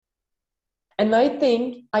And I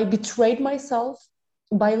think I betrayed myself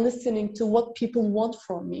by listening to what people want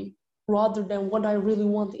from me rather than what I really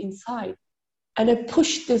want inside. And I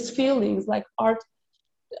pushed these feelings like art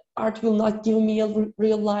will not give me a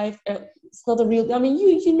real life. It's not a real, I mean,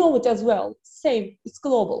 you know it as well. Same, it's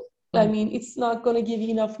global. I mean, it's not going to give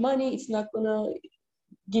you enough money. It's not going to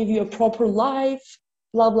give you a proper life,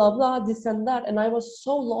 blah, blah, blah, this and that. And I was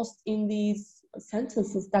so lost in these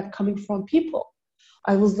sentences that coming from people.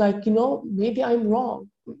 I was like, maybe I'm wrong.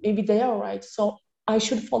 Maybe they are right. So I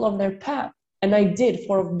should follow their path. And I did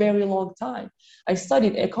for a very long time. I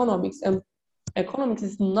studied economics, and economics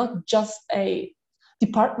is not just a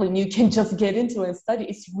department you can just get into and study.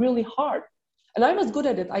 It's really hard. And I was good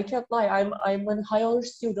at it. I can't lie. I'm a high honor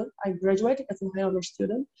student. I graduated as a high honor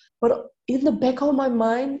student. But in the back of my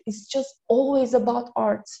mind, it's just always about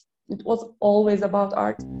art. It was always about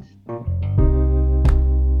art.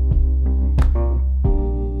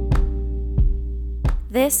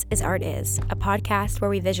 This is Art Is, a podcast where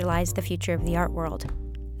we visualize the future of the art world.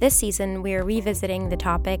 This season, we are revisiting the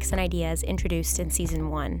topics and ideas introduced in Season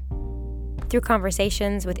 1. Through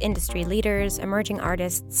conversations with industry leaders, emerging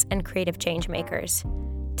artists, and creative changemakers.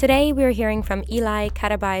 Today, we are hearing from Eli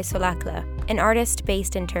Karabay Solaklı, an artist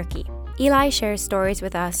based in Turkey. Eli shares stories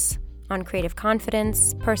with us on creative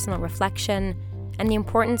confidence, personal reflection, and the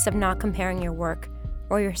importance of not comparing your work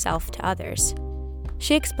or yourself to others.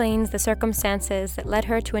 She explains the circumstances that led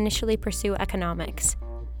her to initially pursue economics,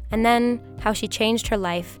 and then how she changed her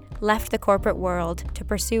life, left the corporate world to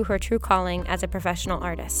pursue her true calling as a professional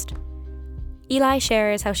artist. Eli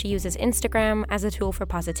shares how she uses Instagram as a tool for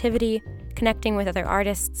positivity, connecting with other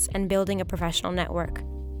artists, and building a professional network.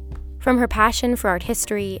 From her passion for art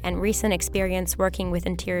history and recent experience working with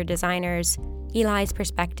interior designers, Eli's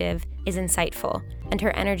perspective is insightful, and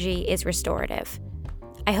her energy is restorative.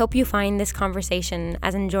 I hope you find this conversation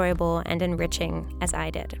as enjoyable and enriching as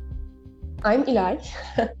I did. I'm Eli,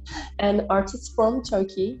 an artist from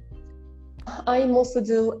Turkey. I mostly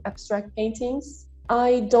do abstract paintings.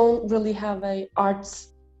 I don't really have a art,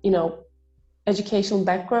 educational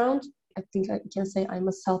background. I think I can say I'm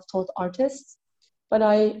a self-taught artist, but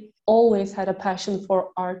I always had a passion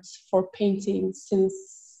for art, for painting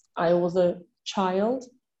since I was a child.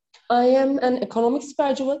 I am an economics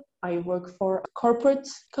graduate. I work for corporate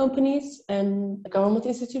companies and government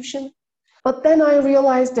institutions. But then I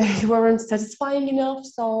realized they weren't satisfying enough,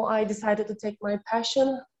 so I decided to take my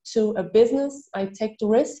passion to a business. I take the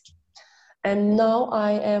risk. And now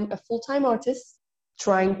I am a full-time artist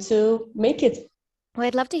trying to make it. Well,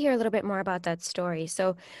 I'd love to hear a little bit more about that story.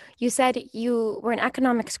 So you said you were an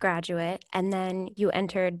economics graduate and then you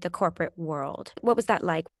entered the corporate world. What was that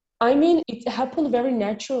like? I mean, it happened very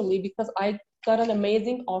naturally because I got an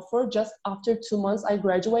amazing offer just after 2 months I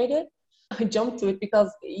graduated. I jumped to it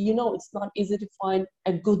because, it's not easy to find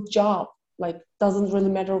a good job. Like, doesn't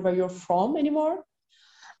really matter where you're from anymore.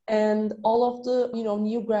 And all of the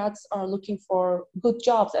new grads are looking for good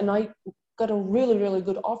jobs, and I got a really, really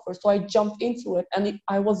good offer, so I jumped into it. And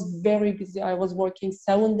I was very busy. I was working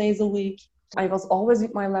 7 days a week. I was always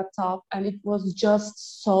with my laptop, and it was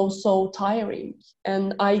just so tiring,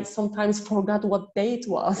 and I sometimes forgot what day it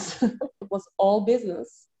was. It was all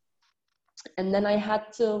business. And then I had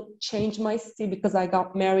to change my city because I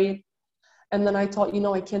got married, and then I thought,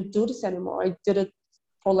 I can't do this anymore. I did it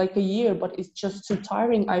for like a year, but it's just too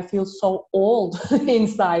tiring. I feel so old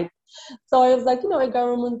inside. So I was like, a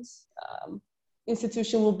government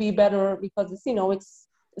institution will be better because it's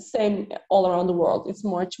the same all around the world. It's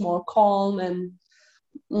much more calm and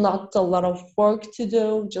not a lot of work to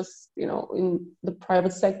do, just, in the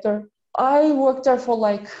private sector. I worked there for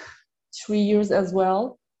like 3 years as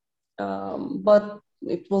well. But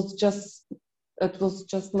it was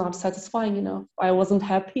just not satisfying enough. I wasn't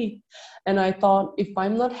happy. And I thought, if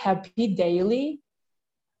I'm not happy daily,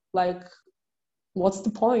 like, what's the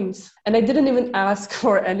point? And I didn't even ask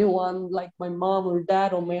for anyone, like my mom or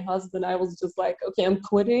dad or my husband. I was just like, okay, I'm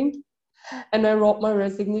quitting. And I wrote my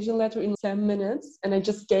resignation letter in 10 minutes, and I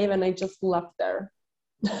just gave, and I just left there.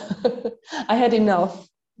 I had enough.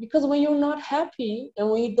 Because when you're not happy and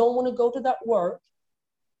when you don't want to go to that work,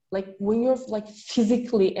 like when you're like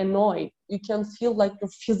physically annoyed, you can feel like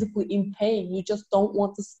you're physically in pain. You just don't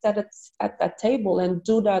want to sit at that table and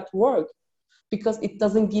do that work because it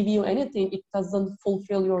doesn't give you anything. It doesn't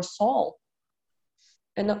fulfill your soul.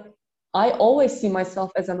 And I always see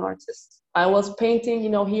myself as an artist. I was painting,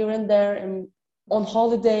 here and there and on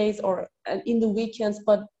holidays or in the weekends,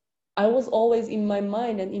 but I was always in my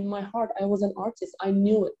mind and in my heart, I was an artist. I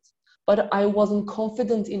knew it, but I wasn't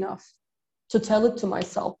confident enough to tell it to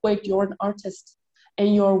myself, wait, you're an artist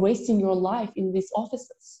and you're wasting your life in these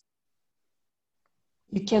offices.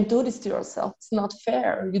 you can't do this to yourself. It's not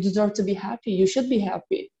fair. You deserve to be happy. You should be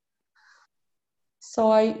happy.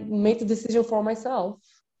 So I made the decision for myself.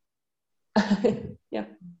 Yeah.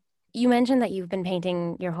 You mentioned that you've been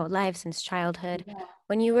painting your whole life since childhood. Yeah.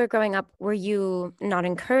 When you were growing up, were you not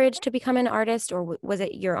encouraged to become an artist, or was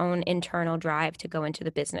it your own internal drive to go into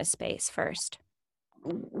the business space first?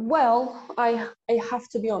 Well, I have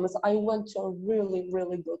to be honest. I went to a really,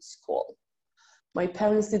 really good school. My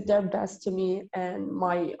parents did their best to me, and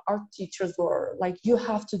my art teachers were like, you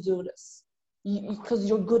have to do this because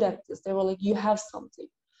you're good at this. They were like, you have something.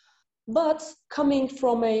 But coming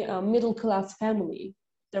from a middle-class family,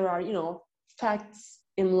 there are, facts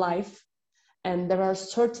in life, and there are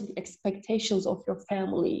certain expectations of your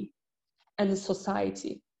family and the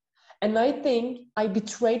society. And I think I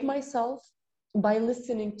betrayed myself by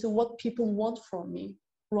listening to what people want from me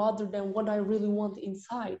rather than what I really want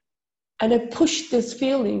inside. And I pushed these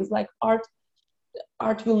feelings like art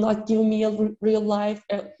will not give me a real life.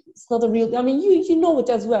 It's not a real, I mean, you know it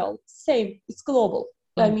as well. Same, it's global.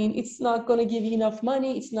 I mean, it's not going to give you enough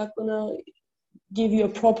money. It's not going to give you a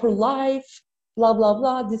proper life, blah, blah,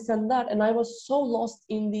 blah, this and that. And I was so lost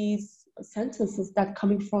in these sentences that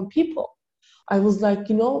coming from people. I was like,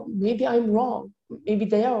 maybe I'm wrong. Maybe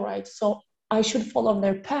they are right. So I should follow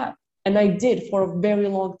their path. And I did for a very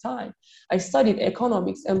long time. I studied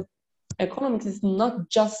economics, and economics is not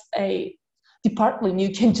just a department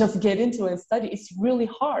you can just get into and study. It's really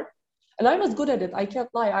hard. And I was good at it. I can't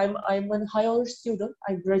lie. I'm a high honor student.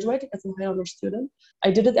 I graduated as a high honor student.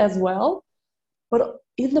 I did it as well. But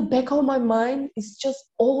in the back of my mind, it's just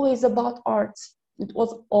always about art. It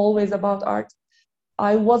was always about art.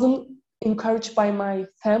 I wasn't encouraged by my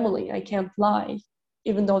family. I can't lie,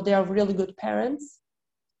 even though they are really good parents,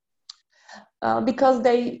 because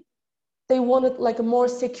they wanted like a more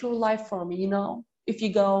secure life for me. If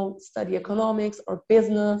you go study economics or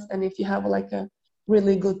business, and if you have like a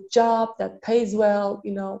really good job that pays well,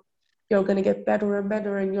 you're going to get better and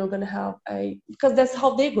better, and you're going to have because that's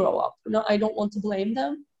how they grow up. I don't want to blame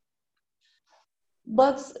them,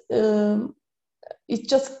 but it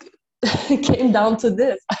just came down to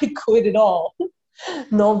this. I quit it all.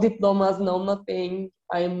 No diplomas, no nothing.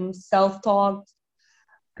 I'm self-taught,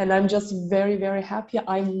 and I'm just very, very happy.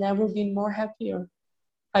 I've never been more happier.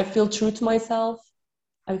 I feel true to myself.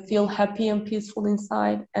 I feel happy and peaceful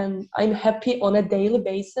inside, and I'm happy on a daily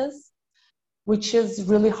basis, which is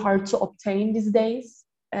really hard to obtain these days.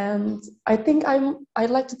 And I think I'd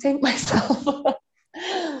like to thank myself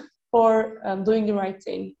for doing the right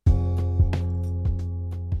thing.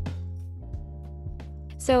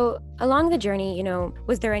 So along the journey,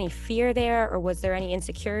 was there any fear there, or was there any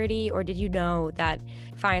insecurity, or did you know that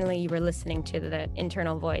finally you were listening to the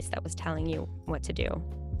internal voice that was telling you what to do?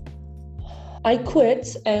 I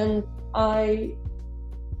quit, and I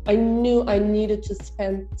knew I needed to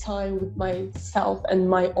spend time with myself and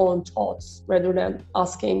my own thoughts rather than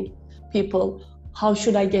asking people, how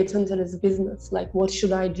should I get into this business? Like, what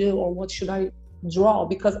should I do, or what should I draw?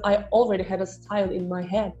 Because I already had a style in my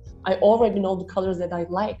head. I already know the colors that I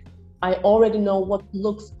like. I already know what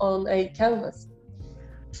looks on a canvas.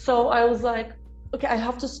 So I was like, okay, I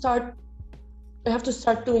have to start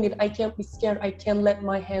doing it. I can't be scared. I can't let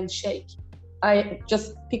my hand shake. I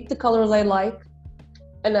just picked the colors I like,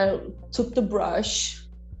 and I took the brush,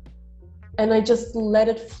 and I just let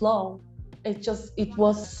it flow. It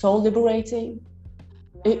was so liberating.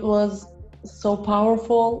 It was so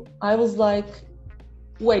powerful. I was like,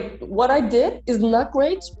 wait, what I did is not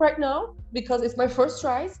great right now because it's my first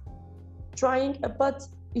trying, but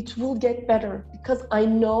it will get better because I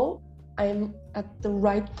know I'm at the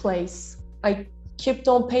right place. I kept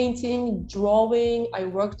on painting, drawing, I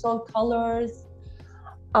worked on colors,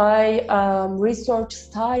 I researched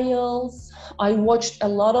styles, I watched a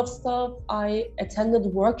lot of stuff, I attended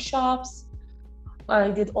workshops,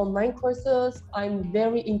 I did online courses. I'm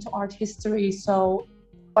very into art history, so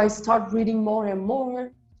I start reading more and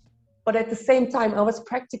more. But at the same time, I was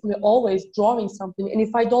practically always drawing something, and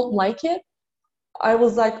if I don't like it, I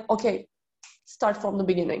was like, okay, start from the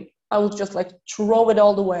beginning. I would just like throw it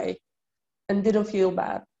all the way and didn't feel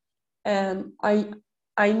bad. And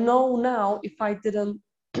I know now if I didn't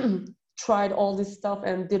tried all this stuff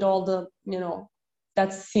and did all the,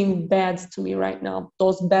 that seemed bad to me right now,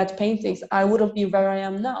 those bad paintings, I wouldn't be where I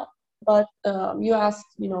am now. But you asked,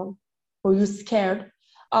 were you scared?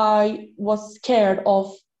 I was scared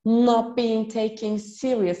of not being taken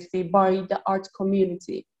seriously by the art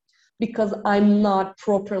community because I'm not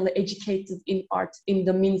properly educated in art in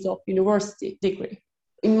the means of university degree.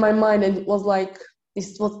 In my mind, it was like,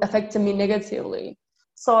 this was affecting me negatively.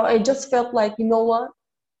 So I just felt like, you know what?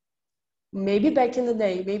 maybe back in the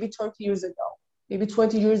day, maybe 30 years ago, maybe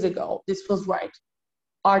 20 years ago, this was right.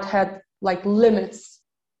 Art had like limits.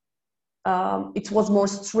 It was more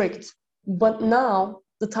strict. But now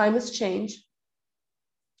the time has changed.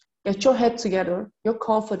 Get your head together. You're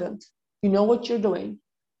confident. You know what you're doing.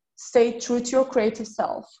 Stay true to your creative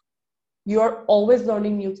self. You're always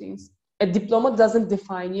learning new things. A diploma doesn't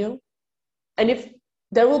define you. And if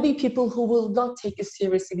there will be people who will not take you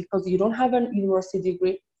seriously because you don't have a university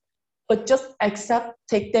degree, but just accept,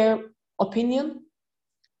 take their opinion,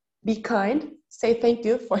 be kind, say thank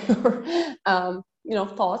you for your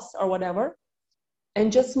thoughts or whatever,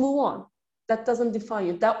 and just move on. That doesn't define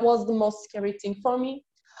you. That was the most scary thing for me.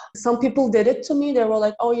 Some people did it to me. They were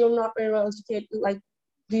like, oh, you're not very well educated. Like,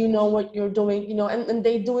 do you know what you're doing? And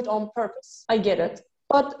they do it on purpose. I get it.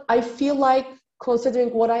 But I feel like considering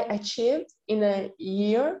what I achieved in a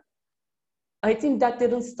year, I think that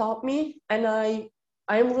didn't stop me. And I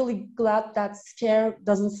am really glad that scare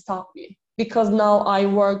doesn't stop me, because now I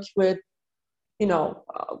work with,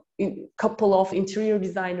 a couple of interior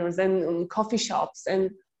designers and coffee shops, and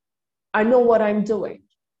I know what I'm doing.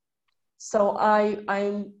 So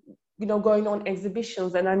I'm going on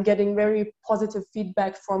exhibitions, and I'm getting very positive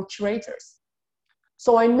feedback from curators.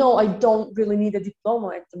 So I know I don't really need a diploma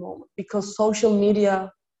at the moment, because social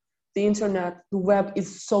media, the internet, the web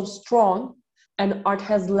is so strong, and art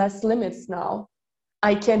has less limits now.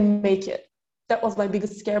 I can make it. That was my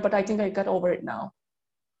biggest scare, but I think I got over it now.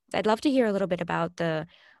 I'd love to hear a little bit about the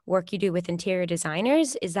work you do with interior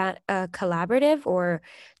designers. Is that a collaborative, or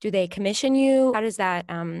do they commission you? How does that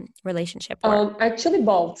relationship work? Actually,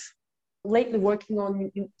 both. Lately working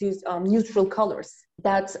on these neutral colors.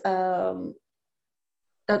 That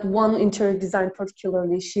one interior design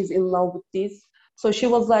particularly, she's in love with these. So she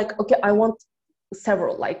was like, okay, I want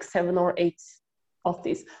several, like 7 or 8 of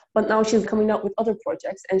these. But now she's coming out with other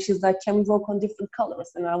projects, and she's like, can we work on different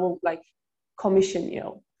colors? And I will like commission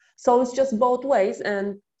you. So it's just both ways.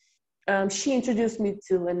 And she introduced me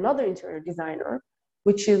to another interior designer,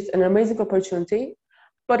 which is an amazing opportunity.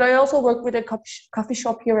 But I also work with a coffee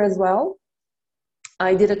shop here as well.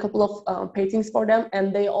 I did a couple of paintings for them,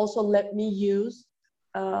 and they also let me use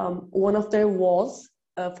one of their walls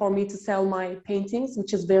for me to sell my paintings,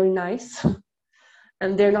 which is very nice.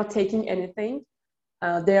 And they're not taking anything.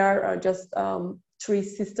 They are just 3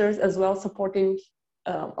 sisters as well, supporting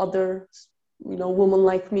other women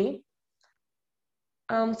like me.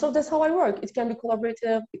 So that's how I work. It can be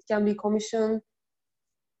collaborative, it can be commission.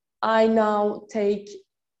 I now take,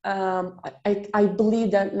 I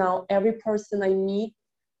believe that now every person I meet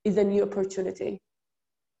is a new opportunity,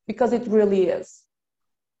 because it really is.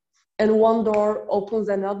 And one door opens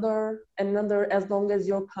another, as long as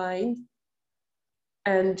you're kind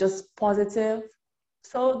and just positive.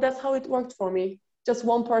 So that's how it worked for me. Just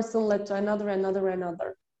one person led to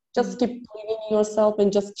another. Just keep believing in yourself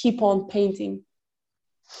and just keep on painting.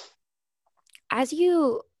 As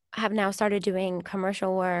you have now started doing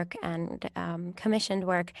commercial work and commissioned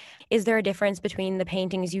work, is there a difference between the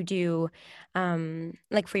paintings you do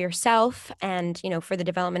like for yourself and for the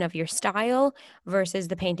development of your style versus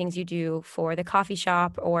the paintings you do for the coffee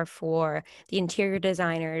shop or for the interior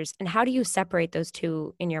designers? And how do you separate those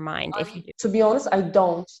two in your mind, if you do? To be honest, I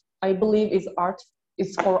don't. I believe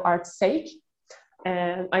it's for art's sake.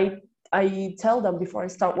 And I tell them before I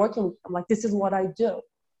start working with them, like, this is what I do.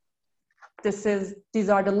 These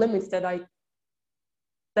are the limits that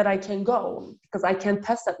I can go, because I can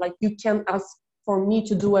test that. Like, you can ask for me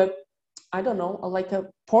to do like a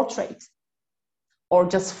portrait or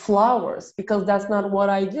just flowers, because that's not what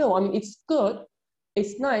I do. I mean, it's good,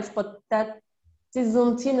 it's nice, but that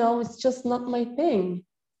isn't, it's just not my thing.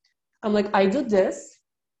 I'm like, I do this,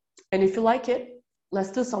 and if you like it,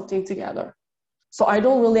 let's do something together. So I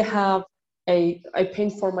don't really have I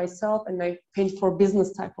paint for myself and I paint for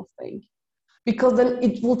business type of thing. Because then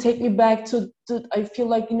it will take me back to I feel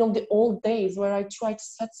like, the old days where I try to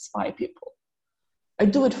satisfy people. I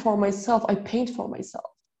do it for myself. I paint for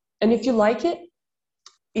myself. And if you like it,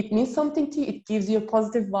 it means something to you. It gives you a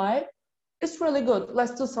positive vibe. It's really good.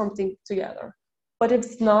 Let's do something together. But if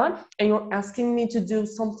it's not, and you're asking me to do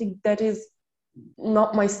something that is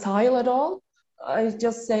not my style at all, I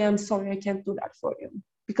just say, I'm sorry, I can't do that for you.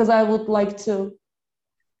 Because I would like to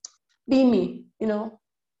be me,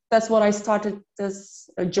 That's what I started this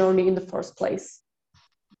journey in the first place.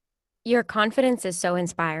 Your confidence is so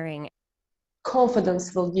inspiring.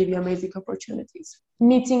 Confidence will give you amazing opportunities.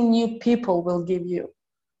 Meeting new people will give you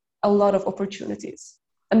a lot of opportunities,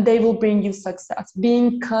 and they will bring you success.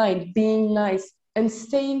 Being kind, being nice, and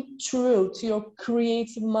staying true to your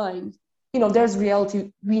creative mind. There's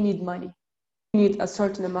reality. We need money. need a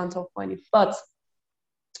certain amount of money. But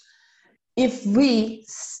if we,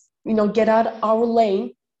 get out of our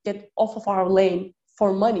lane, get off of our lane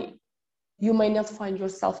for money, you may not find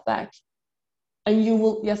yourself back. And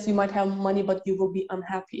yes, you might have money, but you will be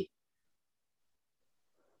unhappy.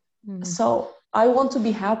 So I want to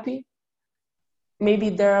be happy. Maybe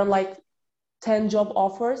there are like 10 job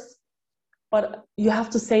offers, but you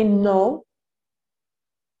have to say no.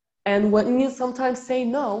 And when you sometimes say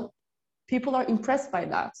no, people are impressed by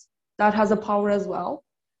that. That has a power as well.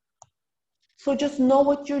 So just know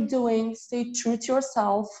what you're doing, stay true to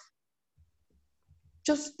yourself.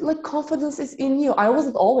 Just like confidence is in you. I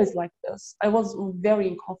wasn't always like this. I was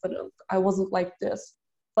very inconfident. I wasn't like this.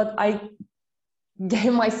 But I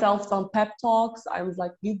gave myself some pep talks. I was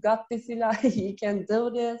like, you got this, Ilahi. You can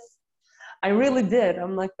do this. I really did.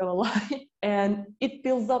 I'm not gonna lie. And it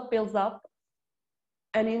builds up.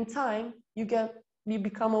 And in time, you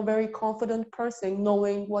become a very confident person,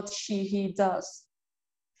 knowing what he does.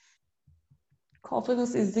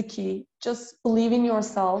 Confidence is the key. Just believe in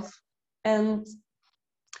yourself. And,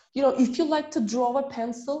 if you like to draw a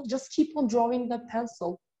pencil, just keep on drawing that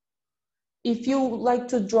pencil. If you like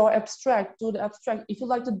to draw abstract, do the abstract. If you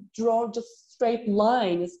like to draw just straight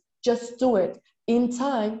lines, just do it. In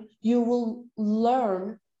time, you will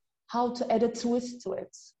learn how to add a twist to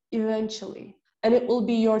it eventually. And it will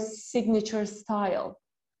be your signature style.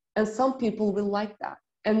 And some people will like that.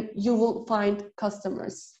 And you will find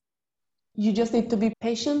customers. You just need to be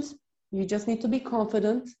patient. You just need to be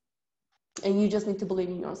confident. And you just need to believe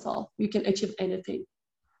in yourself. You can achieve anything.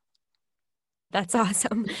 That's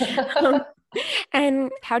awesome.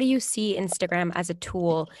 And how do you see Instagram as a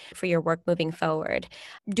tool for your work moving forward?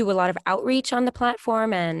 Do a lot of outreach on the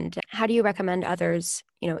platform, and how do you recommend others,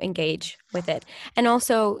 engage with it? And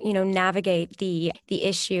also, navigate the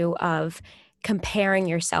issue of comparing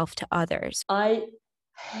yourself to others. I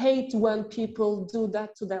hate when people do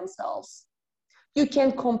that to themselves. You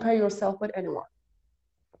can't compare yourself with anyone.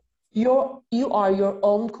 You are your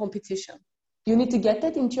own competition. You need to get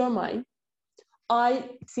that into your mind. I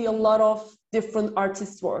see a lot of different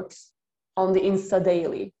artists' works on the Insta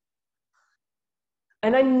daily.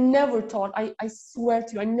 And I never thought, I swear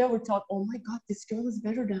to you, I never thought, oh my God, this girl is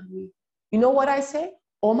better than me. You know what I say?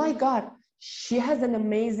 Oh my God, she has an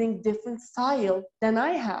amazing different style than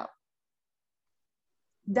I have.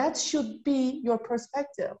 That should be your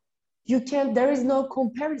perspective. There is no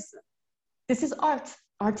comparison. This is art.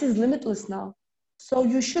 Art is limitless now. So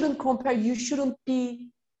you shouldn't compare, you shouldn't be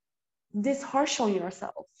this harsh on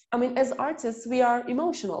yourself. I mean, as artists, we are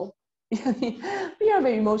emotional. We are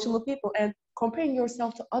very emotional people, and comparing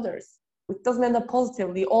yourself to others, it doesn't end up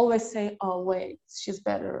positively. Always say, oh, wait, she's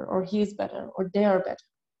better, or he's better, or they're better,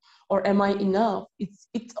 or am I enough?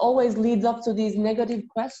 It always leads up to these negative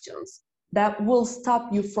questions that will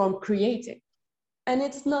stop you from creating. And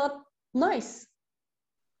it's not nice.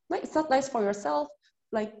 It's not nice for yourself.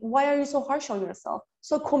 Like, why are you so harsh on yourself?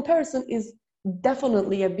 So comparison is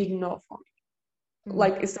definitely a big no for me.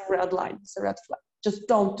 Like, it's a red line, it's a red flag. Just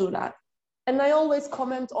don't do that. And I always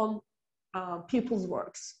comment on people's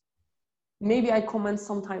works. Maybe I comment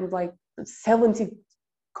sometimes like 70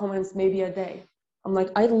 comments maybe a day. I'm like,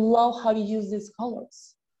 I love how you use these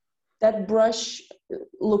colors. That brush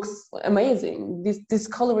looks amazing. This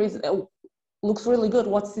color looks really good.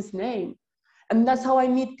 What's his name? And that's how I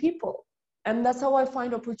meet people. And that's how I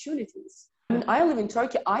find opportunities. I mean, I live in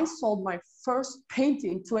Turkey. I sold my first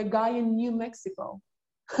painting to a guy in New Mexico.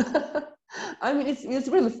 I mean, it's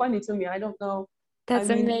really funny to me. I don't know. That's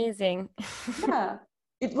amazing. Yeah,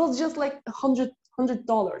 it was just like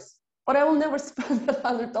 $100. But I will never spend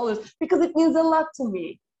 $100 because it means a lot to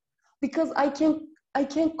me. Because I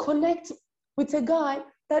can connect with a guy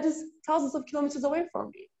that is thousands of kilometers away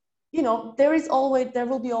from me. There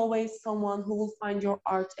will be always someone who will find your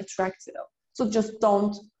art attractive. So just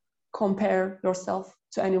don't compare yourself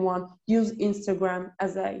to anyone. Use Instagram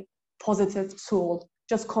as a positive tool.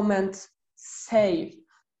 Just comment, save.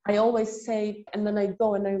 I always save, and then I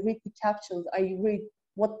go and I read the captions. I read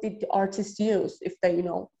what did the artist use if they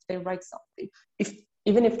write something.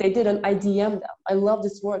 Even if they didn't, I DM them. I love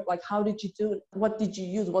this work. Like, how did you do it? What did you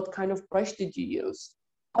use? What kind of brush did you use?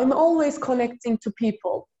 I'm always connecting to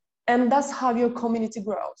people. And that's how your community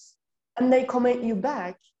grows. And they comment you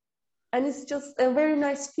back. And it's just a very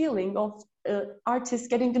nice feeling of artists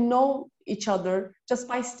getting to know each other just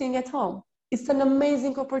by staying at home. It's an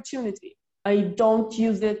amazing opportunity. I don't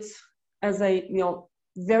use it as a,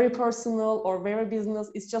 very personal or very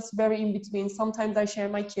business. It's just very in between. Sometimes I share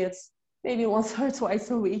my kids, maybe once or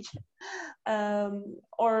twice a week.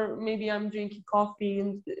 Or maybe I'm drinking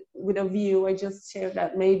coffee with a view. I just share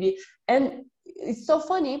that maybe. And it's so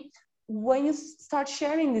funny when you start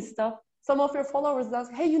sharing this stuff. Some of your followers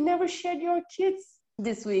ask, "Hey, you never shared your kids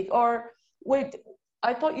this week," or "Wait,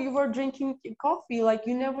 I thought you were drinking coffee. Like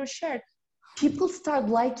you never shared." People start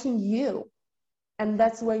liking you, and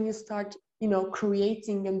that's when you start,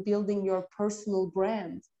 creating and building your personal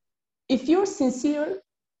brand. If you're sincere,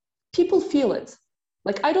 people feel it.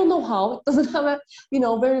 Like I don't know how, it doesn't have a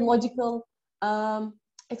very logical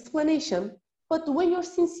explanation, but when you're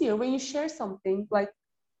sincere, when you share something, like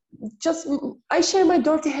just I share my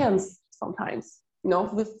dirty hands sometimes,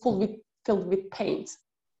 filled with paint,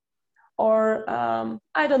 or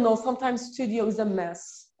I don't know, sometimes studio is a mess.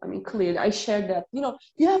 I mean, clearly I share that.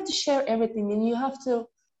 You have to share everything, and you have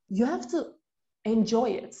to enjoy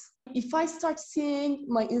it. If I start seeing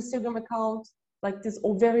my Instagram account like this,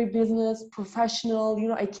 or very business professional,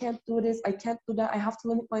 I can't do this, I can't do that, I have to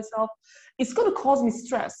limit myself, it's going to cause me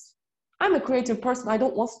stress. I'm a creative person. I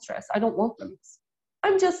don't want stress, I don't want limits.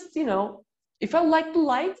 I'm just, if I like the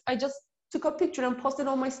light, I just took a picture and posted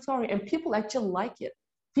on my story, and people actually like it.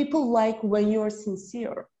 People like when you're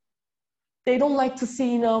sincere. They don't like to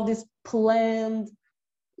see, these planned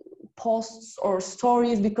posts or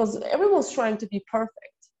stories, because everyone's trying to be perfect.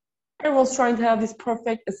 Everyone's trying to have this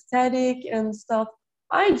perfect aesthetic and stuff.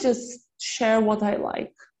 I just share what I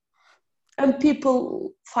like. And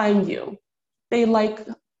people find you. They like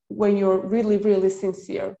when you're really, really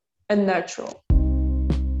sincere and natural.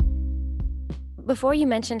 Before, you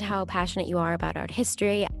mentioned how passionate you are about art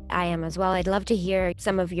history. I am as well. I'd love to hear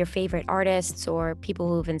some of your favorite artists or people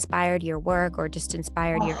who've inspired your work or just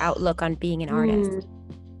inspired your outlook on being an artist.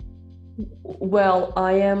 Well,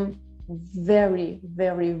 I am very,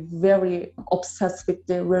 very, very obsessed with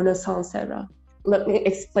the Renaissance era. Let me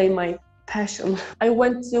explain my passion. I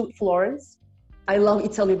went to Florence. I love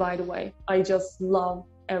Italy, by the way. I just love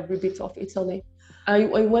every bit of Italy. I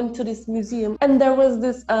went to this museum, and there was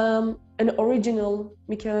this an original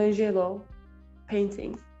Michelangelo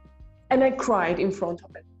painting, and I cried in front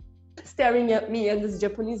of it, staring at me and this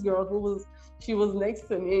Japanese girl she was next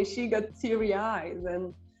to me, and she got teary eyes,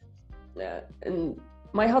 and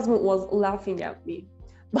my husband was laughing at me,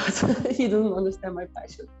 but he doesn't understand my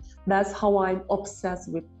passion. That's how I'm obsessed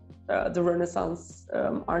with the Renaissance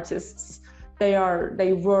artists. They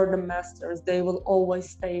were the masters. They will always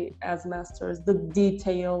stay as masters. The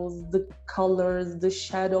details, the colors, the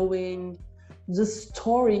shadowing, the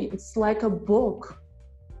story, it's like a book.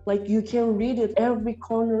 Like you can read it, every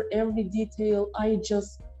corner, every detail. I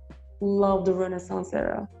just love the Renaissance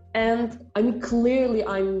era. And I mean, clearly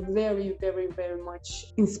I'm very, very, very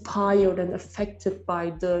much inspired and affected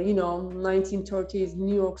by the, 1930s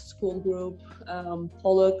New York School group,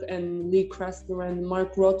 Pollock and Lee Krasner and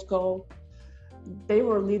Mark Rothko. They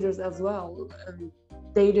were leaders as well. And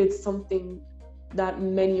they did something that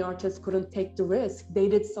many artists couldn't take the risk. They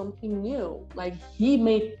did something new. Like he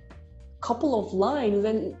made a couple of lines,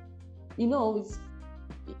 and,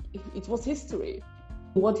 it was history.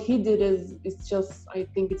 What he did is just, I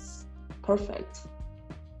think it's perfect.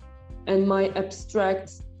 And my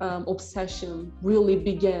abstract obsession really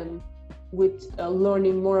began with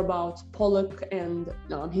learning more about Pollock and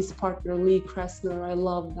his partner Lee Krasner. I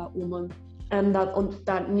love that woman. And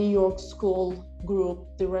that New York School group,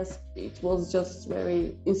 the rest, it was just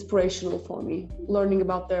very inspirational for me, learning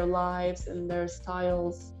about their lives and their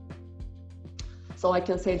styles. So I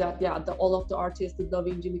can say that, all of the artists, the Da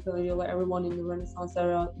Vinci, Michelangelo, everyone in the Renaissance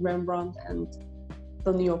era, Rembrandt, and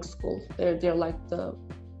the New York School, they're like the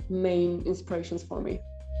main inspirations for me.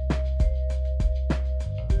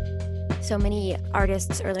 So many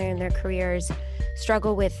artists earlier in their careers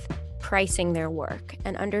struggle with pricing their work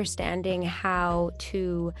and understanding how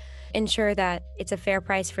to ensure that it's a fair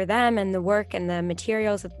price for them and the work and the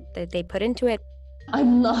materials that they put into it.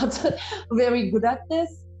 I'm not very good at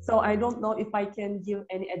this, so I don't know if I can give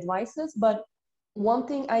any advices, but one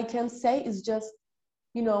thing I can say is just,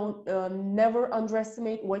 never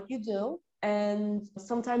underestimate what you do. And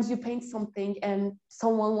sometimes you paint something and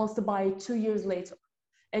someone wants to buy it 2 years later.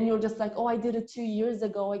 And you're just like, oh, I did it 2 years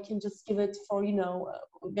ago, I can just give it for,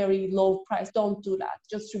 a very low price. Don't do that.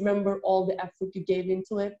 Just remember all the effort you gave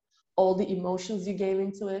into it, all the emotions you gave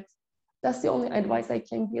into it. That's the only advice I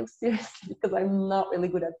can give, seriously, because I'm not really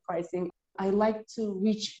good at pricing. I like to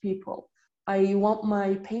reach people. I want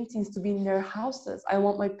my paintings to be in their houses. I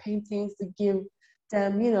want my paintings to give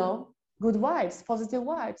them, good vibes, positive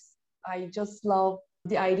vibes. I just love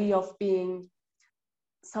the idea of being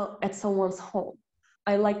at someone's home.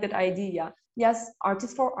 I like that idea. Yes, art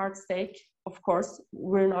is for art's sake. Of course,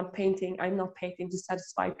 I'm not painting to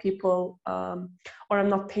satisfy people, or I'm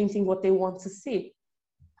not painting what they want to see.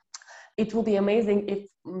 It will be amazing if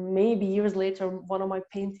maybe years later, one of my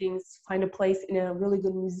paintings find a place in a really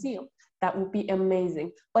good museum. That would be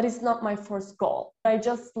amazing. But it's not my first goal. I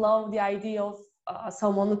just love the idea of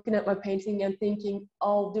someone looking at my painting and thinking,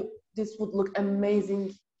 oh, this would look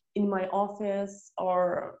amazing in my office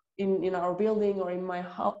or in our building or in my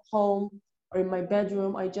home or in my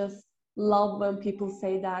bedroom. I just love when people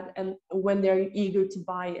say that and when they're eager to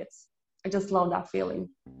buy it. I just love that feeling.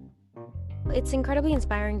 It's incredibly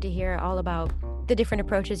inspiring to hear all about the different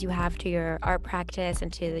approaches you have to your art practice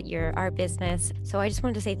and to your art business. So I just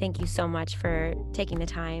wanted to say thank you so much for taking the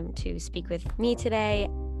time to speak with me today.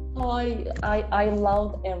 Oh, I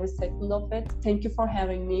loved every second of it. Thank you for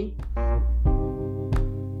having me.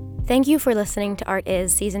 Thank you for listening to Art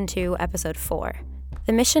Is Season 2, Episode 4.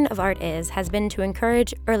 The mission of Art Is has been to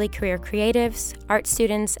encourage early career creatives, art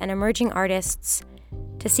students, and emerging artists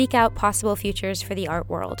to seek out possible futures for the art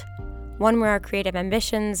world, one where our creative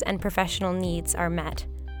ambitions and professional needs are met.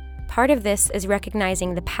 Part of this is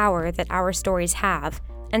recognizing the power that our stories have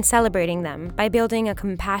and celebrating them by building a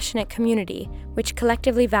compassionate community which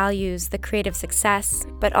collectively values the creative success,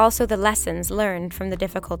 but also the lessons learned from the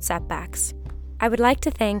difficult setbacks. I would like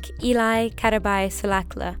to thank Eli Karabay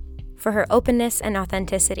Sulakla for her openness and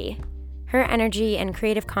authenticity. Her energy and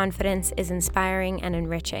creative confidence is inspiring and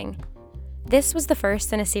enriching. This was the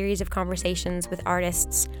first in a series of conversations with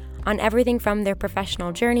artists on everything from their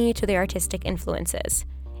professional journey to their artistic influences.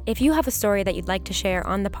 If you have a story that you'd like to share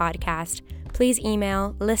on the podcast, please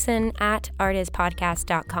email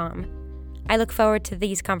listen@artispodcast.com. I look forward to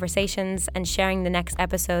these conversations and sharing the next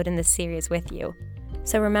episode in this series with you.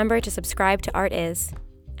 So remember to subscribe to Art Is,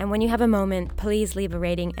 and when you have a moment, please leave a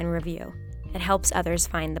rating and review. It helps others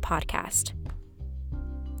find the podcast.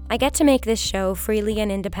 I get to make this show freely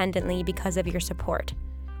and independently because of your support,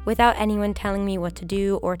 without anyone telling me what to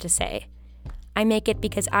do or to say. I make it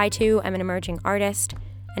because I too am an emerging artist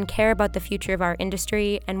and care about the future of our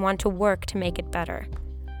industry and want to work to make it better.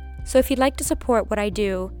 So if you'd like to support what I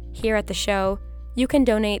do here at the show, you can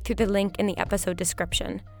donate through the link in the episode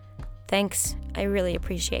description. Thanks, I really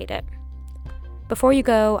appreciate it. Before you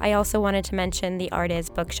go, I also wanted to mention the Art Is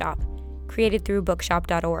Bookshop, created through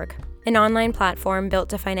bookshop.org, an online platform built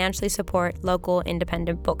to financially support local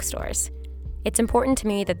independent bookstores. It's important to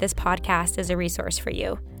me that this podcast is a resource for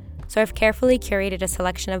you, so I've carefully curated a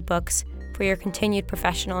selection of books for your continued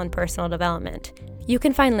professional and personal development. You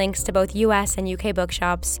can find links to both US and UK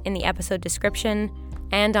bookshops in the episode description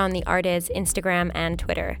and on the Art Is Instagram and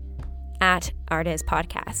Twitter,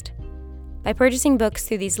 @ArtIsPodcast. By purchasing books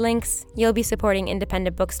through these links, you'll be supporting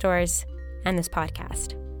independent bookstores and this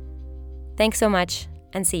podcast. Thanks so much,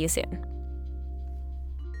 and see you soon.